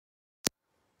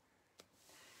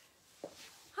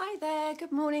Hi there,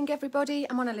 good morning everybody.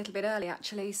 I'm on a little bit early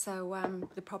actually, so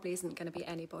there probably isn't going to be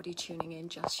anybody tuning in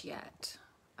just yet.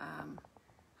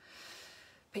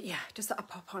 But yeah, just thought I'd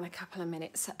pop on a couple of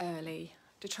minutes early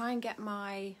to try and get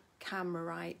my camera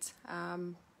right.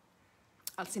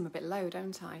 I'll seem a bit low,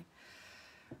 don't I?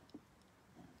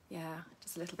 Yeah,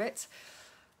 just a little bit.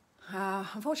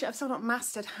 Unfortunately, I've still not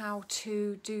mastered how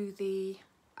to do the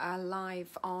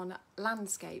live on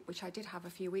landscape, which I did have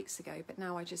a few weeks ago, but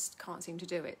now I just can't seem to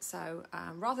do it. So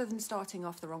rather than starting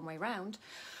off the wrong way round,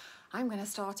 I'm going to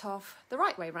start off the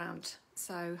right way round.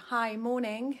 So hi,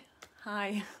 morning.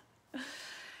 Hi.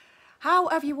 How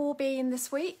have you all been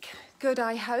this week? Good,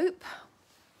 I hope.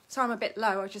 So I'm a bit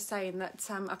low. I was just saying that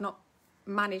I've not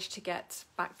managed to get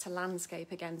back to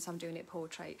landscape again, so I'm doing it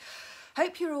portrait.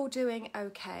 Hope you're all doing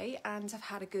okay and have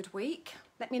had a good week.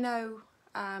 Let me know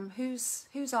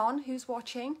who's on, who's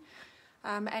watching.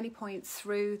 At any point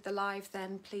through the live,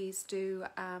 then please do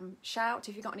shout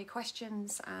if you've got any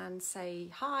questions and say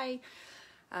hi.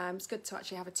 It's good to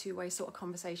actually have a two-way sort of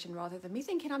conversation rather than me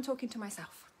thinking I'm talking to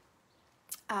myself.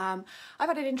 I've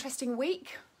had an interesting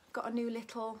week. Got a new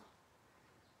little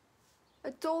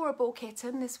adorable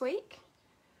kitten this week.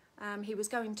 He was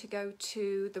going to go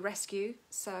to the rescue,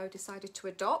 so decided to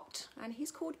adopt, and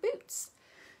he's called Boots.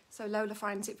 So Lola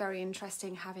finds it very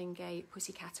interesting having a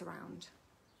pussycat around.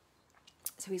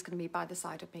 So he's going to be by the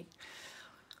side of me.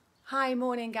 Hi,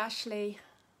 morning Ashley.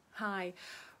 Hi.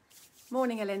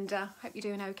 Morning Alinda. Hope you're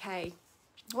doing okay.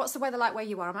 What's the weather like where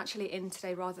you are? I'm actually in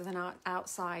today rather than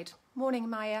outside. Morning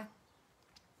Maya.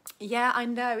 Yeah, I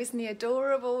know. Isn't he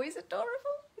adorable? He's adorable.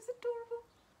 He's adorable.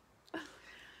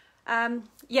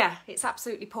 Yeah, it's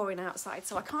absolutely pouring outside,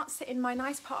 so I can't sit in my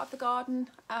nice part of the garden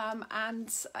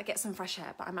and I get some fresh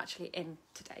air, but I'm actually in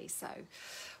today. So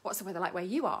what's the weather like where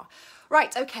you are?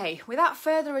 Right, okay, without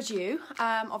further ado,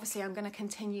 obviously I'm going to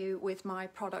continue with my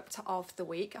product of the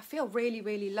week. I feel really,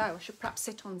 really low. I should perhaps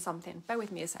sit on something. Bear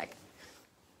with me a sec.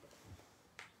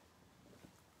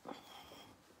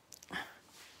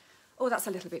 Oh, that's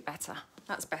a little bit better.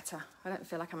 That's better. I don't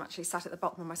feel like I'm actually sat at the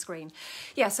bottom of my screen.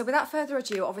 Yeah, so without further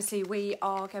ado, obviously we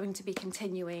are going to be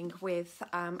continuing with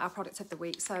our product of the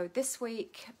week. So this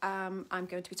week, I'm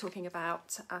going to be talking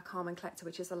about our Calm Collected,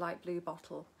 which is a light blue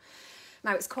bottle.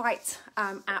 Now, it's quite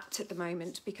apt at the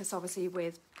moment because obviously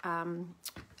with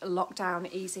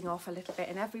lockdown easing off a little bit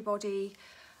and everybody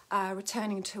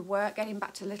returning to work, getting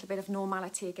back to a little bit of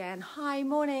normality again. Hi,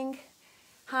 morning.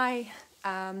 Hi.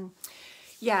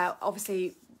 Yeah,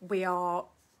 obviously we are,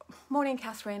 morning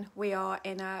Catherine, we are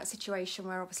in a situation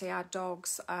where obviously our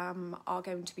dogs are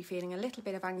going to be feeling a little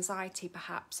bit of anxiety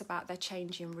perhaps about their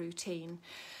change in routine.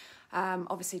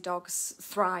 Obviously dogs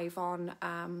thrive on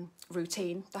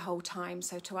routine the whole time,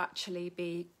 so to actually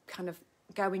be kind of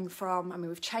going from, I mean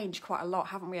we've changed quite a lot,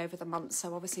 haven't we, over the months.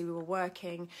 So obviously we were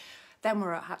working, then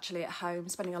we're actually at home,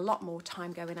 spending a lot more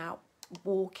time going out,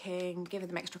 walking, giving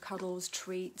them extra cuddles,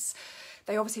 treats.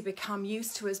 They obviously become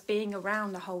used to us being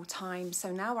around the whole time,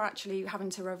 so now we're actually having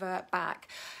to revert back.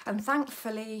 And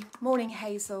thankfully, morning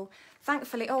Hazel,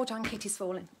 thankfully, oh John Kitty's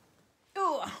falling.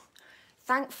 Oh,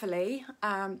 thankfully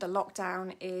the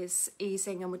lockdown is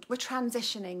easing and we're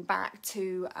transitioning back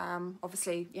to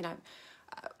obviously, you know,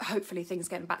 hopefully things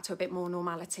getting back to a bit more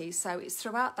normality. So it's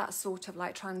throughout that sort of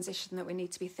like transition that we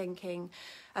need to be thinking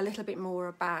a little bit more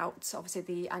about obviously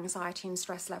the anxiety and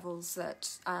stress levels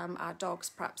that our dogs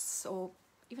perhaps, or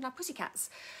even our pussycats,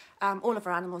 all of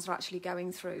our animals are actually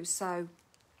going through. So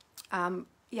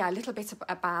yeah, a little bit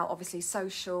about obviously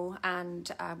social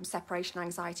and separation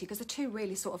anxiety, because the two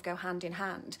really sort of go hand in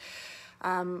hand.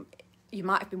 You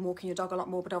might have been walking your dog a lot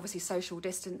more, but obviously social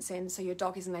distancing, so your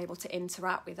dog isn't able to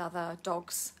interact with other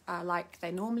dogs like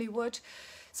they normally would.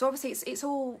 So obviously it's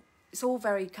all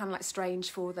very kind of like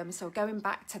strange for them. So going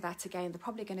back to that again, they're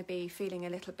probably going to be feeling a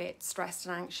little bit stressed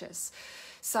and anxious.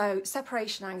 So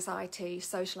separation anxiety,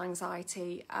 social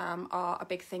anxiety are a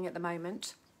big thing at the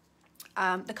moment.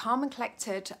 The Calm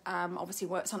Collected obviously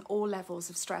works on all levels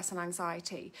of stress and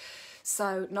anxiety.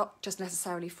 So not just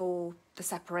necessarily for the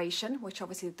separation, which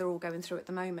obviously they're all going through at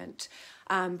the moment,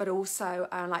 but also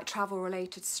like travel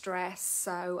related stress.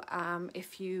 So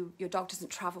if your dog doesn't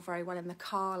travel very well in the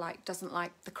car, like doesn't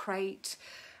like the crate,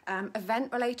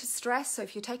 event related stress. So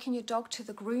if you're taking your dog to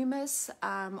the groomers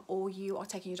or you are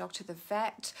taking your dog to the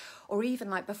vet, or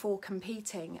even like before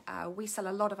competing, we sell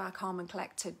a lot of our Calm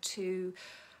Collected to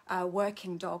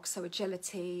working dogs, so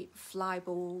agility,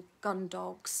 flyball, gun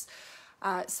dogs.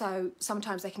 So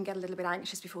sometimes they can get a little bit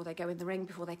anxious before they go in the ring,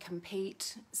 before they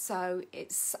compete. So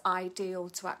it's ideal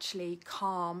to actually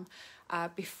calm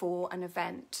before an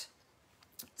event.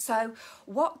 So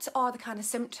what are the kind of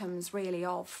symptoms really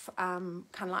of kind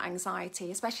of like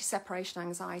anxiety, especially separation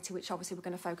anxiety, which obviously we're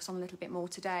going to focus on a little bit more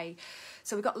today.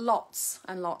 So we've got lots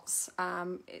and lots.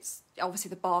 It's obviously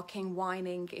the barking,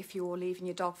 whining, if you're leaving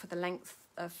your dog for the length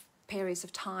of periods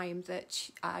of time that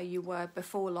you were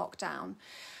before lockdown.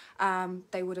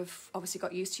 They would have obviously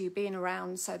got used to you being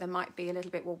around, so there might be a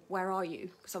little bit, well, where are you?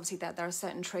 Because obviously there are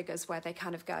certain triggers where they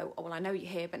kind of go, oh, well, I know you're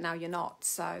here, but now you're not.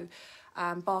 So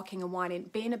barking and whining,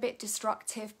 being a bit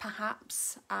destructive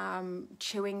perhaps,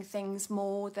 chewing things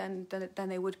more than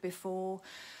they would before,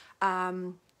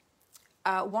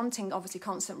 wanting obviously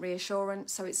constant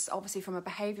reassurance. So it's obviously from a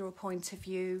behavioural point of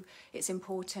view, it's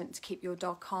important to keep your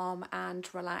dog calm and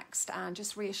relaxed and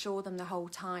just reassure them the whole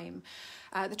time.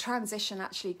 The transition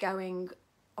actually going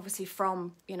obviously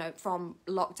from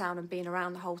lockdown and being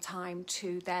around the whole time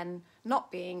to then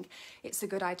not being, it's a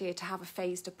good idea to have a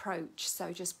phased approach.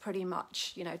 So just pretty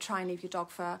much, try and leave your dog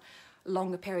for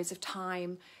longer periods of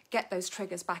time, get those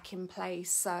triggers back in place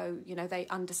so, they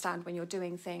understand when you're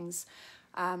doing things.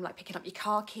 Like picking up your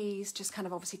car keys, just kind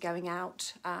of obviously going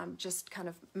out, just kind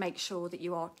of make sure that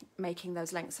you are making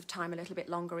those lengths of time a little bit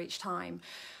longer each time.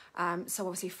 So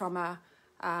obviously from a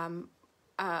kind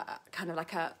of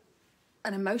like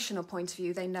an emotional point of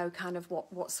view, they know kind of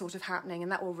what's sort of happening,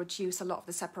 and that will reduce a lot of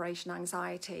the separation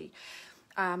anxiety.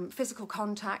 Physical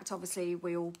contact, obviously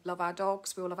we all love our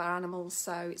dogs, we all love our animals,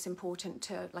 so it's important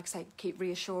to, like I say, keep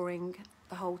reassuring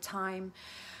the whole time.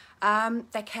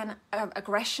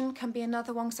 Aggression can be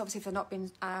another one, so obviously if they've not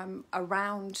been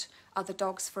around other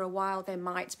dogs for a while, they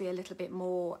might be a little bit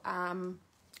more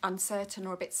uncertain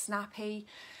or a bit snappy.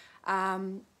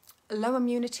 Low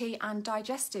immunity and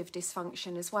digestive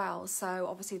dysfunction as well. So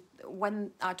obviously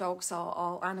when our dogs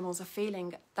or animals are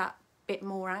feeling that bit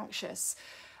more anxious,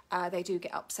 they do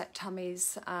get upset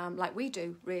tummies, like we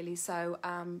do really. So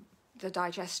the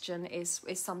digestion is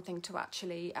something to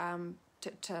actually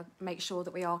to make sure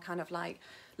that we are kind of like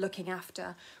looking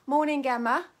after. Morning,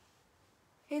 Gemma.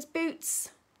 Here's Boots.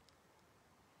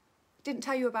 Didn't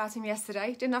tell you about him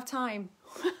yesterday. Didn't have time.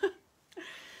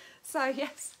 So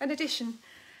yes, an addition.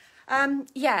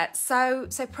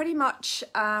 So pretty much,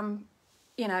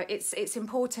 it's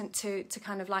important to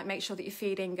kind of like make sure that you're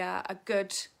feeding a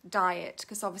good diet,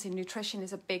 because obviously nutrition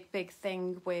is a big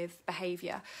thing with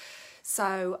behaviour.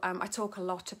 So I talk a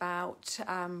lot about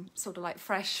sort of like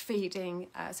fresh feeding.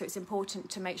 So it's important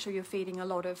to make sure you're feeding a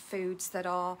lot of foods that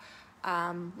are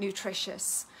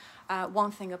nutritious.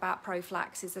 One thing about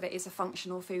Proflax is that it is a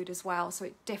functional food as well, so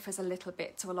it differs a little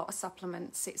bit to a lot of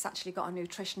supplements. It's actually got a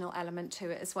nutritional element to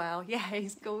it as well. Yeah,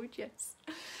 he's gorgeous.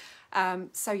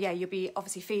 So yeah, you'll be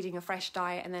obviously feeding a fresh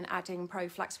diet and then adding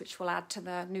Proflax, which will add to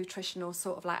the nutritional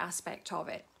sort of like aspect of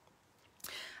it.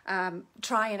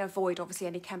 Try and avoid obviously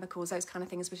any chemicals, those kind of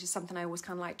things, which is something I always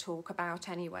kind of like talk about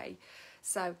anyway.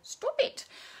 So stop it.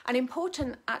 An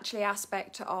important actually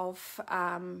aspect of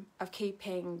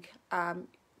keeping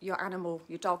your animal,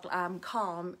 your dog,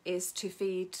 calm is to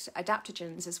feed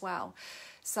adaptogens as well.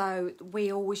 So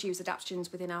we always use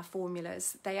adaptogens within our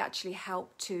formulas. They actually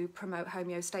help to promote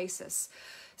homeostasis.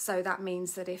 So that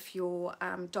means that if your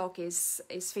dog is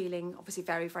feeling obviously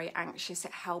very anxious,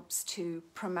 it helps to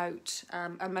promote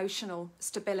emotional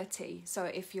stability. So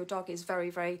if your dog is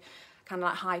very kind of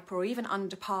like hyper or even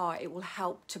under par, it will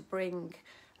help to bring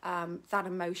that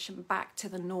emotion back to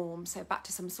the norm, so back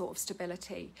to some sort of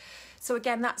stability. So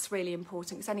again, that's really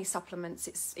important, because any supplements,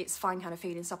 it's fine kind of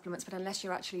feeding supplements, but unless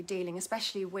you're actually dealing,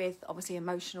 especially with obviously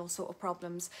emotional sort of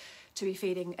problems, to be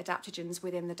feeding adaptogens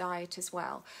within the diet as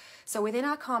well. So within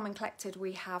our Calm and Collected,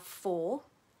 we have 4.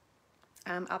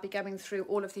 I'll be going through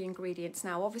all of the ingredients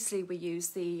now. Obviously we use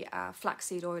the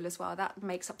flaxseed oil as well. That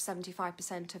makes up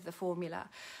 75% of the formula.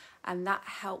 And that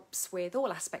helps with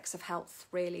all aspects of health,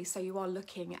 really. So you are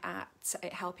looking at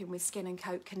it helping with skin and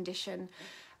coat condition,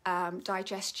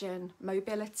 digestion,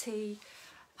 mobility,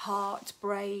 heart,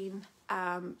 brain.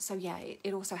 So yeah,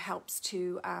 it also helps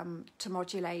to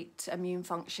modulate immune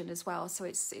function as well. So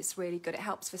it's really good. It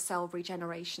helps for cell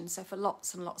regeneration. So for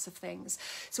lots and lots of things.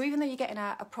 So even though you're getting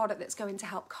a product that's going to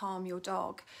help calm your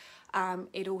dog,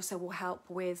 it also will help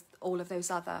with all of those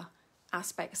other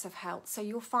aspects of health. So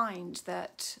you'll find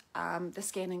that the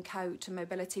skin and coat and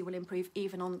mobility will improve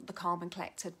even on the Calm and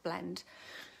Collected blend.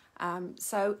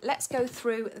 So let's go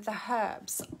through the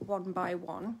herbs one by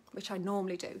one, which I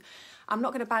normally do. I'm not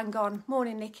going to bang on,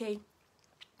 morning Nikki,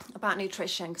 about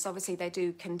nutrition, because obviously they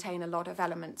do contain a lot of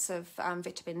elements of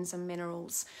vitamins and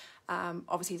minerals.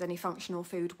 Obviously as any functional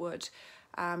food would.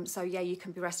 So yeah, you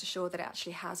can be rest assured that it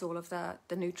actually has all of the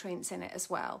nutrients in it as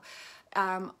well.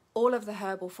 All of the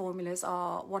herbal formulas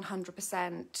are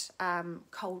 100%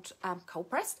 cold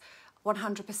pressed,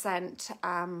 100%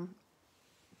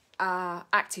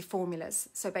 active formulas.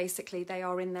 So basically they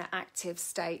are in their active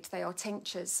state. They are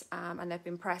tinctures, and they've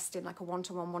been pressed in like a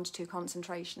 1:1, 1:2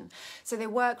 concentration. So they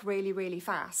work really, really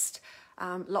fast.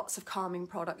 Lots of calming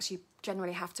products, you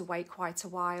generally have to wait quite a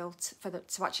while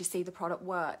to actually see the product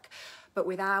work. But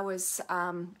with ours,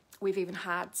 we've even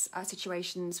had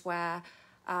situations where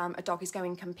a dog is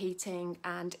going competing,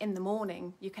 and in the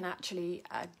morning you can actually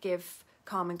give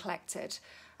Calm and Collected,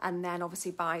 and then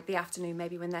obviously by the afternoon,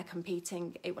 maybe when they're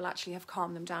competing, it will actually have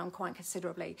calmed them down quite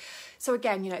considerably. So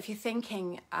again, you know, if you're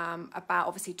thinking about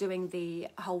obviously doing the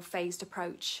whole phased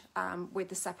approach with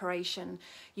the separation,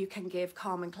 you can give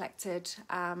Calm and Collected,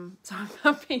 sorry,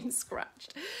 I'm being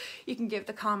scratched. You can give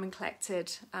the Calm and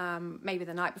Collected maybe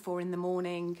the night before in the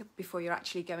morning, before you're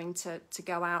actually going to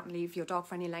go out and leave your dog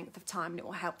for any length of time, and it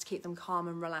will help to keep them calm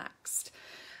and relaxed.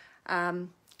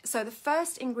 So the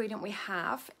first ingredient we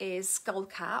have is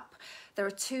skullcap. There are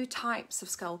two types of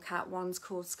skullcap. One's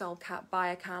called skullcap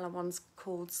Biocal and one's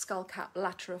called skullcap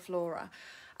lateriflora.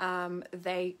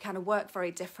 They kind of work very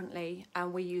differently,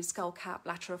 and we use skullcap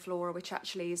lateriflora, which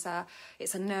actually is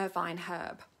it's a nervine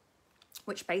herb,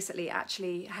 which basically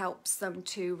actually helps them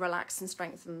to relax and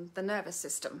strengthen the nervous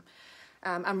system.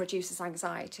 And reduces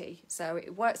anxiety. So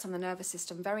it works on the nervous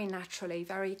system very naturally,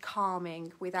 very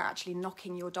calming, without actually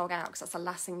knocking your dog out, because that's the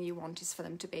last thing you want is for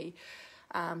them to be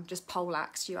just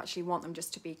poleaxed. You actually want them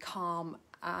just to be calm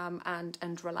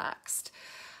and relaxed.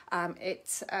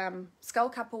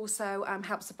 Skullcap also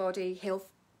helps the body heal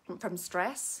from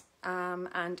stress,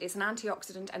 and it's an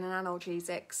antioxidant and an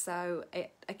analgesic, so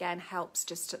it again helps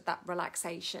just that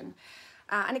relaxation.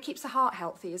 And it keeps the heart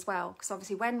healthy as well, because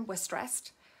obviously when we're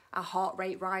stressed, our heart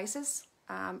rate rises,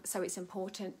 so it's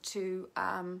important to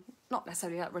not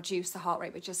necessarily like reduce the heart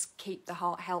rate, but just keep the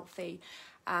heart healthy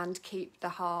and keep the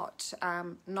heart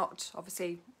not,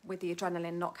 obviously with the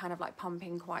adrenaline, not kind of like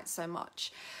pumping quite so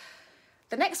much.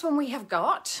 The next one we have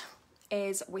got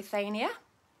is Withania,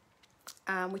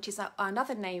 which is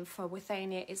another name for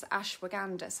Withania is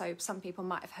ashwagandha. So some people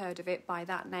might have heard of it by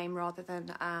that name rather than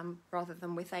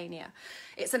Withania.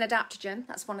 It's an adaptogen.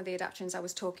 That's one of the adaptogens I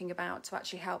was talking about to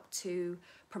actually help to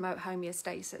promote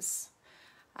homeostasis.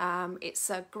 It's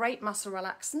a great muscle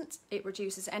relaxant. It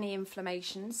reduces any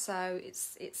inflammation. So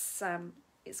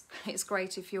it's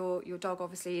great if your dog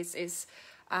obviously is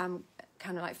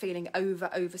kind of like feeling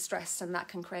overstressed, and that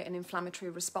can create an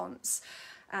inflammatory response.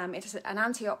 It's an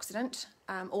antioxidant.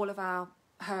 All of our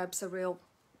herbs are real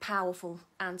powerful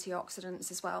antioxidants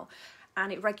as well,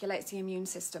 and it regulates the immune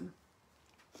system.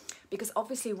 Because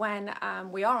obviously when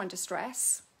we are under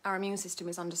stress, our immune system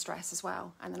is under stress as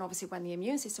well. And then obviously when the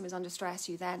immune system is under stress,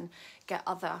 you then get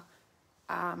other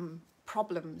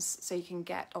problems. So you can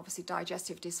get obviously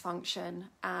digestive dysfunction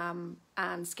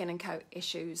and skin and coat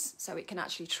issues. So it can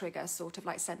actually trigger sort of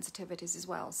like sensitivities as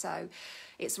well. So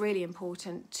it's really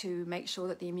important to make sure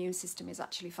that the immune system is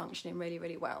actually functioning really,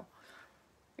 really well.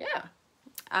 Yeah.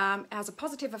 It has a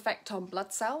positive effect on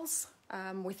blood cells,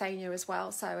 Withania as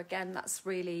well. So again, that's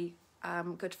really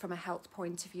good from a health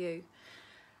point of view.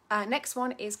 Next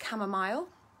one is chamomile.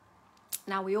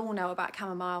 Now we all know about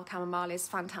chamomile. Chamomile is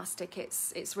fantastic.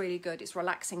 It's really good. It's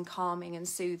relaxing, calming and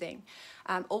soothing.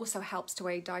 Also helps to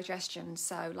aid digestion.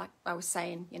 So like I was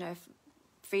saying, you know, if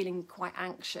feeling quite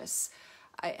anxious,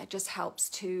 it just helps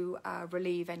to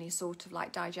relieve any sort of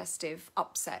like digestive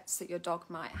upsets that your dog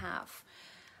might have.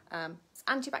 It's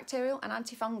antibacterial and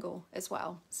antifungal as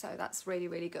well. So that's really,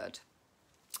 really good.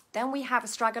 Then we have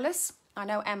astragalus. I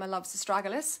know Emma loves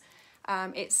astragalus.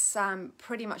 It's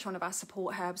pretty much one of our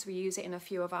support herbs. We use it in a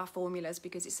few of our formulas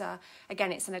because it's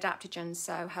again, it's an adaptogen,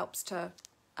 so helps to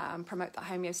promote that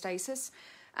homeostasis,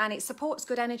 and it supports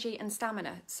good energy and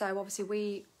stamina. So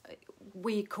obviously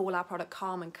we call our product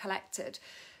Calm and Collected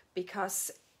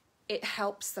because it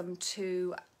helps them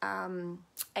to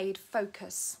aid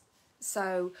focus.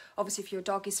 So obviously if your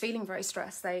dog is feeling very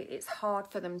stressed, it's hard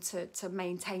for them to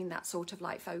maintain that sort of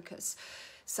like focus.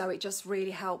 So it just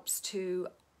really helps to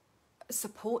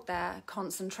support their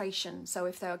concentration. So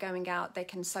if they're going out, they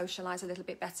can socialize a little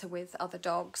bit better with other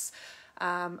dogs,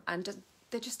 and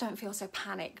they just don't feel so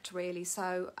panicked really.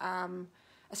 So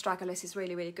astragalus is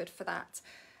really, really good for that.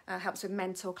 Helps with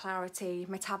mental clarity,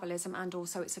 metabolism, and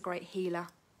also it's a great healer.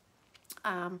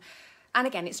 And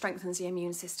again, it strengthens the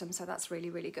immune system, so that's really,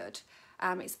 really good.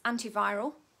 It's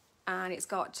antiviral, and it's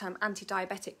got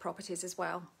anti-diabetic properties as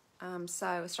well. So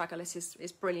astragalus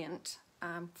is brilliant,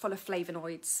 full of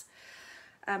flavonoids.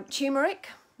 Turmeric,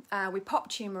 we pop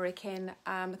turmeric in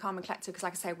the Calm Collected because,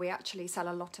 like I say, we actually sell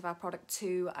a lot of our product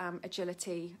to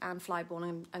agility and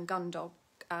flyborn and gun dog.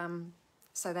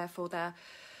 So therefore,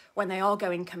 when they are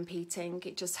going competing,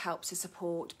 it just helps to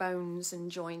support bones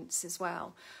and joints as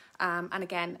well. And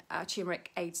again,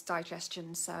 turmeric aids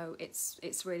digestion, so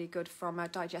it's really good from a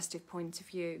digestive point of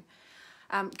view.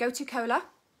 Gotu kola,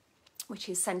 which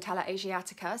is Centella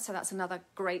asiatica, so that's another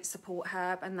great support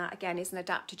herb, and that again is an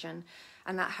adaptogen,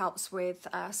 and that helps with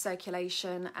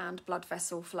circulation and blood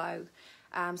vessel flow.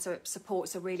 So it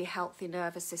supports a really healthy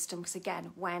nervous system, because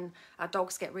again, when our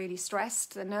dogs get really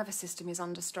stressed, the nervous system is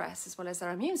under stress as well as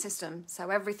their immune system, so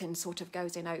everything sort of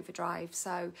goes in overdrive.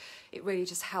 So it really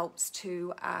just helps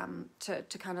to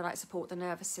kind of like support the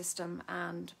nervous system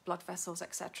and blood vessels,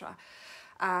 etc.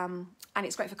 And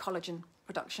it's great for collagen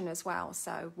production as well.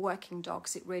 So working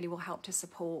dogs, it really will help to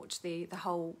support the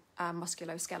whole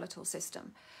musculoskeletal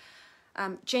system.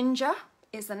 Ginger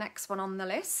is the next one on the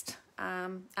list,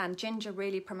 and ginger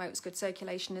really promotes good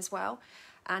circulation as well,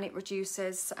 and it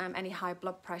reduces any high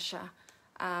blood pressure.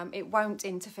 It won't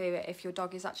interfere if your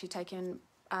dog is actually taking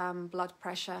blood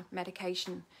pressure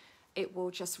medication. It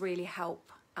will just really help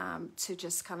to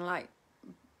just kind of like,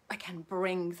 again,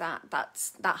 bring that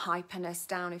hyperness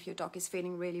down if your dog is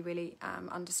feeling really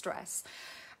under stress.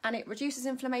 And it reduces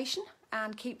inflammation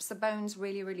and keeps the bones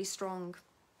really strong.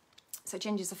 So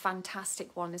ginger's a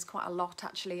fantastic one. There's quite a lot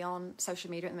actually on social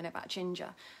media at the minute about ginger.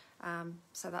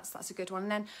 So that's a good one.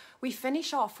 And then we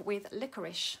finish off with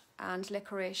licorice. And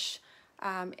licorice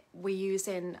we use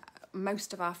in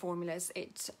most of our formulas.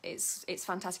 It's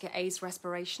fantastic. It aids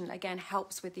respiration. Again,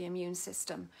 helps with the immune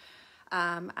system.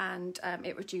 And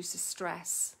it reduces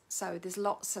stress. So there's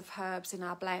lots of herbs in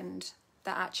our blend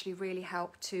that actually really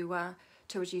help to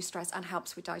reduce stress and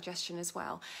helps with digestion as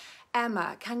well.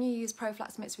 Emma, can you use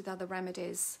Proflax mixed with other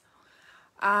remedies?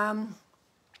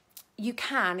 You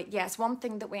can, yes. One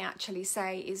thing that we actually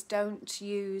say is don't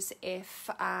use if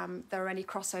there are any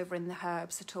crossover in the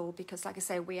herbs at all, because like I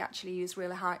say, we actually use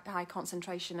really high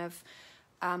concentration of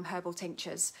herbal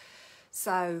tinctures.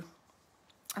 So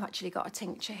I've actually got a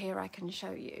tincture here I can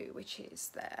show you, which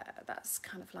is there. That's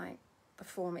kind of like the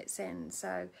form it's in.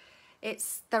 So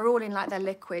they're all in like their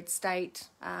liquid state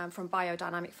from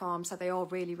Biodynamic Farm, so they are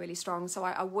really strong. So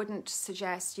I wouldn't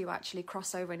suggest you actually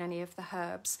cross over in any of the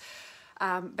herbs.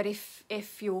 But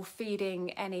if you're feeding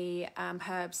any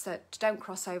herbs that don't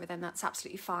cross over, then that's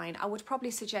absolutely fine. I would probably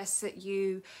suggest that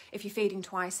if you're feeding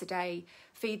twice a day,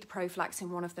 feed the Proflax in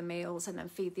one of the meals and then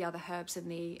feed the other herbs in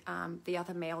the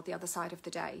other meal, the other side of the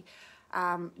day.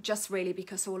 Just really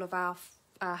because all of our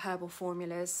herbal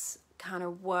formulas kind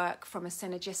of work from a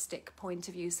synergistic point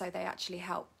of view, so they actually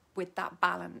help with that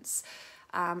balance.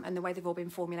 And the way they've all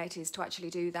been formulated is to actually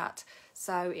do that.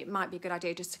 So it might be a good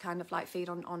idea just to kind of like feed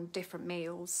on different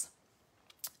meals.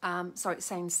 Sorry, it's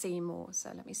saying Seymour,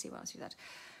 so let me see what else you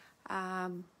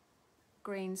said.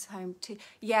 Greens home tea.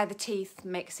 Yeah, the teeth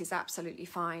mix is absolutely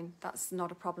fine. That's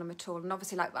not a problem at all. And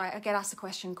obviously, like I get asked the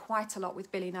question quite a lot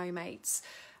with Billy No Mates.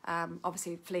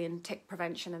 Obviously flea and tick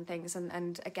prevention and things,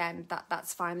 and again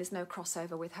that's fine. There's no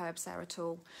crossover with herbs there at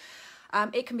all.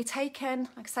 It can be taken,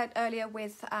 like I said earlier,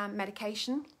 with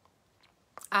medication.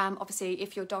 Obviously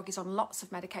if your dog is on lots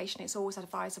of medication, it's always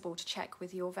advisable to check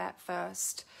with your vet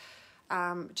first,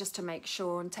 just to make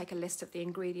sure and take a list of the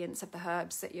ingredients of the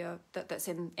herbs that's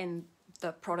in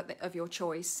the product of your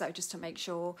choice, so just to make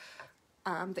sure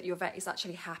that your vet is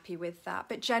actually happy with that.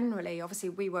 But generally, obviously,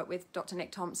 we work with Dr.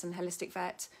 Nick Thompson, Holistic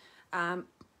Vet, and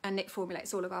Nick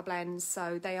formulates all of our blends.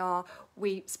 So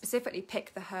we specifically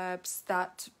pick the herbs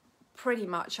that pretty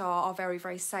much are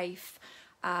very safe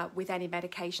with any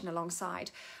medication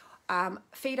alongside.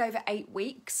 Feed over 8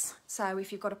 weeks. So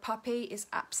if you've got a puppy, it's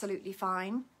absolutely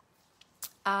fine.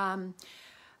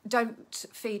 Don't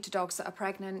feed to dogs that are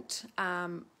pregnant.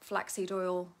 Flaxseed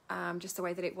oil, just the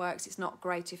way that it works, it's not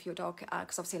great if your dog,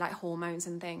 because obviously like hormones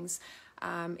and things,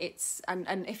 and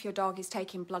if your dog is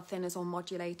taking blood thinners or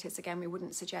modulators, again, we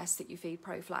wouldn't suggest that you feed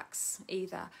Proflax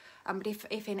either. But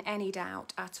if in any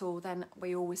doubt at all, then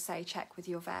we always say check with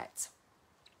your vet.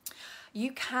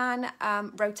 You can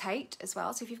rotate as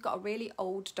well. So if you've got a really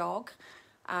old dog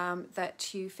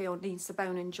that you feel needs the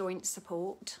bone and joint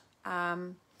support,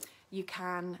 you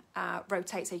can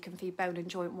rotate, so you can feed bone and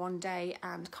joint one day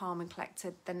and Calm and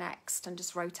Collected the next, and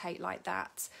just rotate like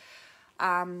that.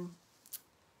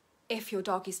 If your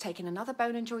dog is taking another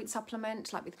bone and joint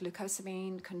supplement, like with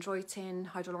glucosamine, chondroitin,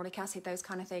 hyaluronic acid, those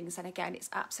kind of things, then again, it's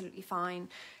absolutely fine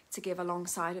to give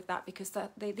alongside of that, because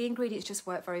the ingredients just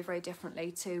work very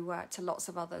differently to lots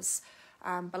of others.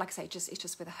 But like I say, it's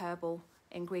just with the herbal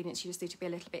ingredients, you just need to be a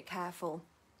little bit careful.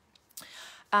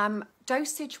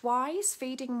 Dosage wise,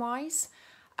 feeding wise,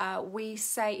 we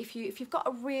say if you've got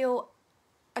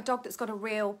a dog that's got a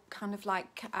real kind of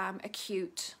like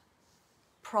acute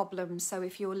problem, so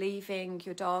if you're leaving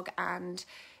your dog and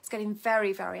it's getting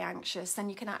very, very anxious, then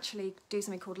you can actually do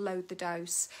something called load the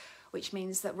dose, which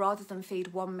means that rather than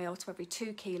feed 1 meal to every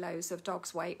 2 kilos of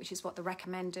dog's weight, which is what the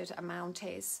recommended amount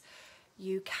is,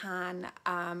 you can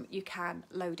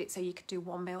load it. So you could do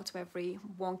 1 meal to every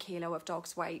 1 kilo of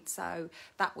dog's weight. So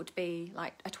that would be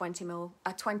like a 20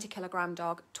 kilogram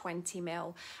dog, 20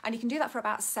 mil. And you can do that for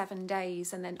about 7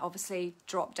 days, and then obviously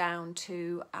drop down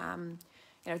to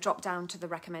the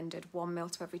recommended 1 mil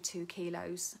to every 2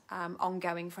 kilos,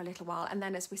 ongoing for a little while. And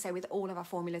then, as we say with all of our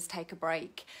formulas, take a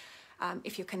break.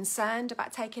 If you're concerned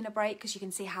about taking a break because you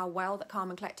can see how well that Calm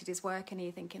and Collected is working and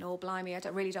you're thinking, oh blimey, I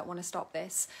really don't want to stop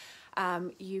this,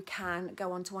 you can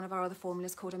go on to one of our other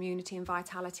formulas called Immunity and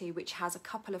Vitality, which has a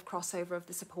couple of crossover of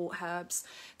the support herbs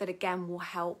that again will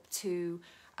help to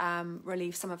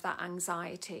relieve some of that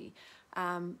anxiety.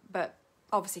 But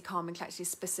obviously Calm and Collected is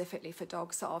specifically for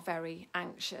dogs that are very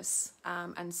anxious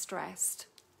and stressed.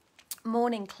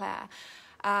 Morning, Claire.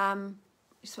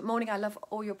 Morning, I love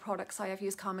all your products. I have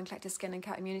used Calm and Collected Skin and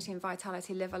Cat Immunity and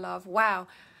Vitality, Liver Love. Wow.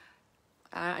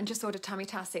 And just ordered Tummy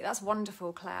Tastic. That's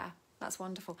wonderful, Claire. That's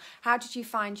wonderful. How did you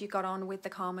find you got on with the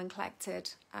Calm and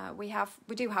Collected? We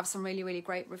do have some really, really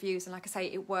great reviews. And like I say,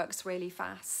 it works really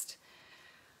fast.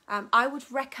 I would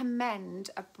recommend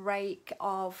a break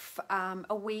of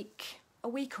a week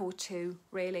or two,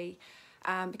 really.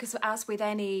 Because as with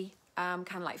any kind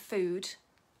of like food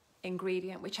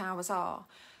ingredient, which ours are,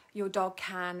 your dog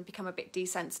can become a bit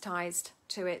desensitized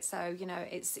to it. So,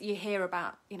 you hear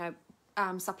about,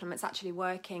 supplements actually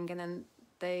working, and then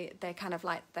they're kind of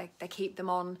like, they keep them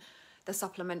on the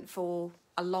supplement for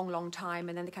a long, long time.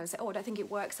 And then they kind of say, oh, I don't think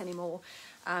it works anymore.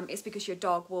 It's because your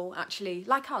dog will actually,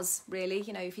 like us, really,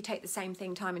 if you take the same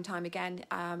thing time and time again,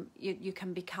 you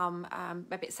can become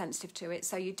a bit sensitive to it.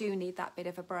 So you do need that bit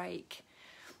of a break.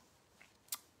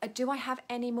 Do I have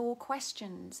any more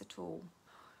questions at all?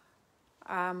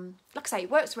 Like I say,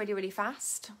 it works really, really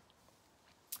fast.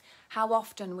 How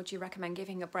often would you recommend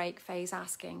giving a break? Faye's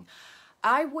asking.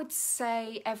 I would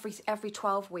say every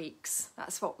 12 weeks.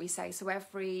 That's what we say. So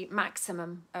every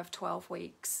maximum of 12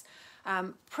 weeks.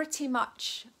 Pretty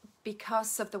much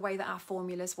because of the way that our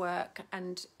formulas work.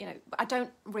 And, I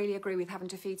don't really agree with having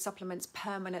to feed supplements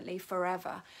permanently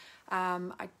forever.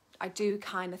 I do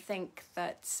kind of think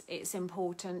that it's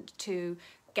important to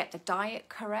get the diet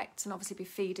correct and obviously be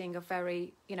feeding a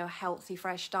very, healthy,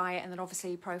 fresh diet. And then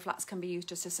obviously Proflax can be used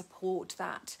just to support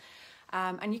that.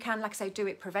 And you can, like I say, do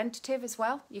it preventative as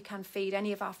well. You can feed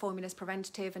any of our formulas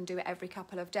preventative and do it every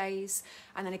couple of days.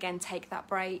 And then again, take that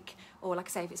break. Or like I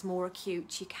say, if it's more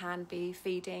acute, you can be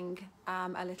feeding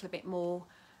a little bit more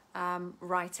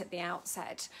right at the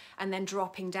outset. And then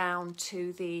dropping down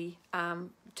to the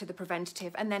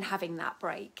preventative and then having that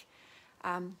break.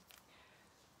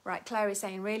 Right, Claire is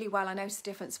saying, really well, I noticed the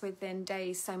difference within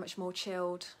days, so much more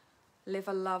chilled.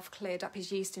 Liver Love cleared up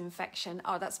his yeast infection.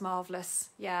 Oh, that's marvellous.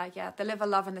 Yeah. The Liver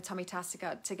Love and the Tummy Tastic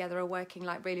together are working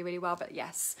like really, really well. But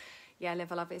yes,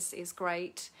 Liver Love is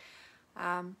great.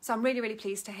 So I'm really, really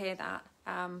pleased to hear that.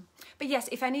 But yes,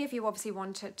 if any of you obviously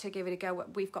want to give it a go,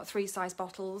 we've got 3 size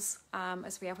bottles,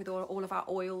 as we have with all of our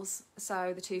oils.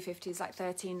 So the 250 is like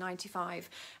 $13.95.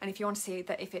 And if you want to see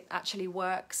that if it actually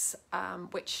works,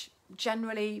 which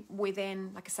generally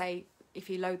within, like I say, if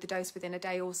you load the dose within a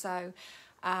day or so,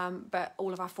 but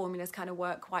all of our formulas kind of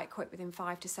work quite quick within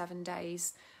 5 to 7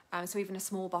 days. So even a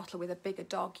small bottle with a bigger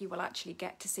dog, you will actually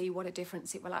get to see what a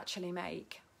difference it will actually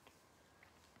make.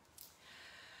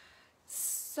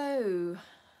 So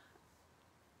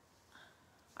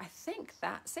I think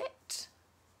that's it.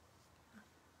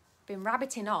 Been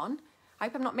rabbiting on. I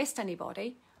hope I've not missed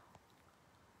anybody.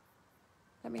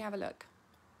 Let me have a look.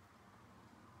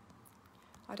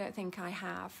 I don't think I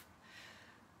have.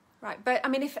 Right, but I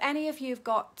mean, if any of you have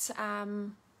got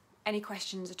any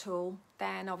questions at all,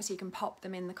 then obviously you can pop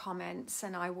them in the comments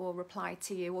and I will reply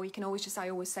to you. Or you can always I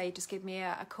always say, just give me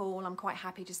a call. I'm quite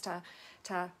happy just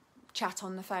to chat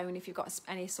on the phone if you've got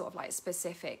any sort of like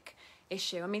specific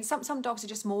issue. I mean, some dogs are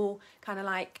just more kind of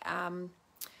like,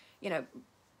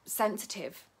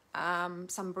 sensitive.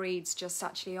 Some breeds just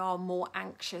actually are more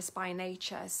anxious by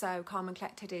nature, so Calm and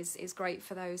Collected is great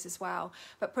for those as well.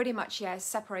 But pretty much, yes,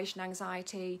 separation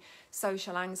anxiety,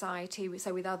 social anxiety,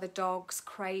 so with other dogs,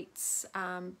 crates,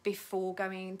 before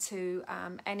going to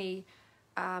any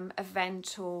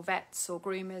event or vets or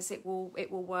groomers, it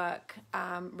will work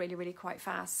really, really quite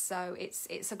fast. So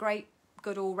it's a great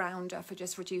good all-rounder for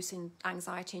just reducing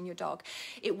anxiety in your dog.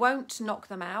 It won't knock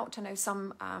them out. I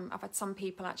know I've had some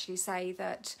people actually say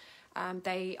that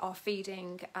they are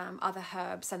feeding other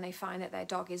herbs and they find that their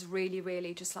dog is really,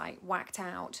 really just like whacked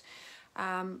out.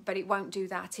 But it won't do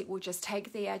that. It will just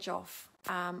take the edge off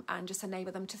and just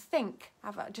enable them to think.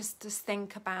 Just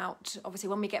think about, obviously,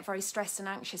 when we get very stressed and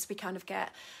anxious, we kind of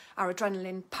get our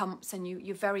adrenaline pumps and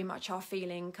you very much are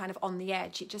feeling kind of on the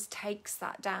edge. It just takes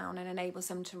that down and enables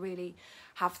them to really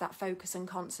have that focus and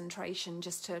concentration,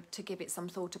 just to give it some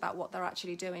thought about what they're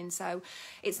actually doing. So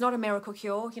it's not a miracle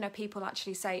cure. You know, people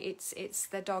actually say it's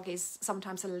their dog is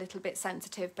sometimes a little bit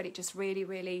sensitive, but it just really,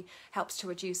 really helps to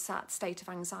reduce that state of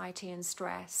anxiety and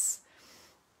stress.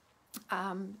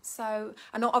 And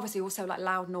obviously also like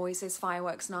loud noises,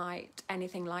 fireworks night,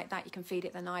 anything like that, you can feed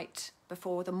it the night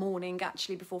before, the morning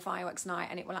actually before fireworks night,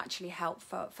 and it will actually help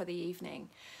for the evening.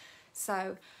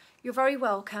 So you're very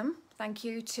welcome. Thank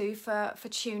you too for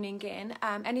tuning in.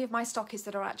 Any of my stockies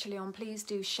that are actually on, please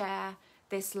do share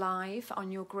this live on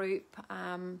your group,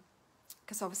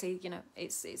 because obviously, you know,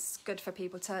 it's good for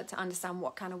people to understand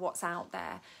what's out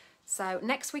there. So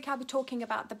next week I'll be talking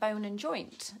about the bone and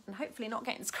joint, and hopefully not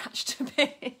getting scratched to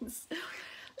bits.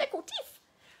 Little teeth.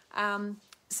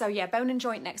 So yeah, bone and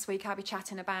joint next week I'll be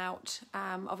chatting about.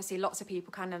 Obviously lots of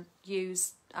people kind of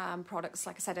use products,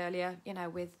 like I said earlier, you know,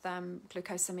 with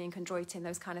glucosamine, chondroitin,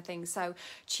 those kind of things. So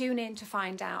tune in to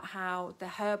find out how the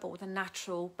herbal, the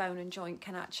natural bone and joint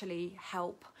can actually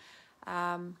help.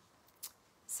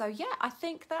 So yeah, I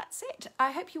think that's it.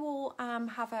 I hope you all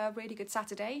have a really good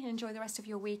Saturday and enjoy the rest of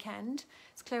your weekend.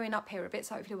 It's clearing up here a bit,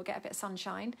 so hopefully we'll get a bit of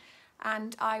sunshine.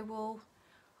 And I will,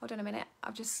 hold on a minute,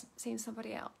 I've just seen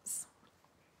somebody else.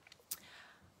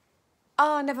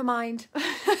 Oh, never mind.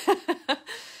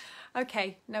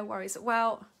 Okay, no worries.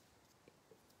 Well,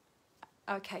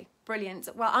 okay, brilliant.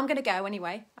 Well, I'm going to go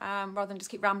anyway, rather than just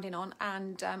keep rambling on.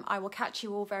 And I will catch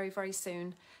you all very, very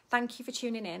soon. Thank you for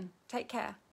tuning in. Take care.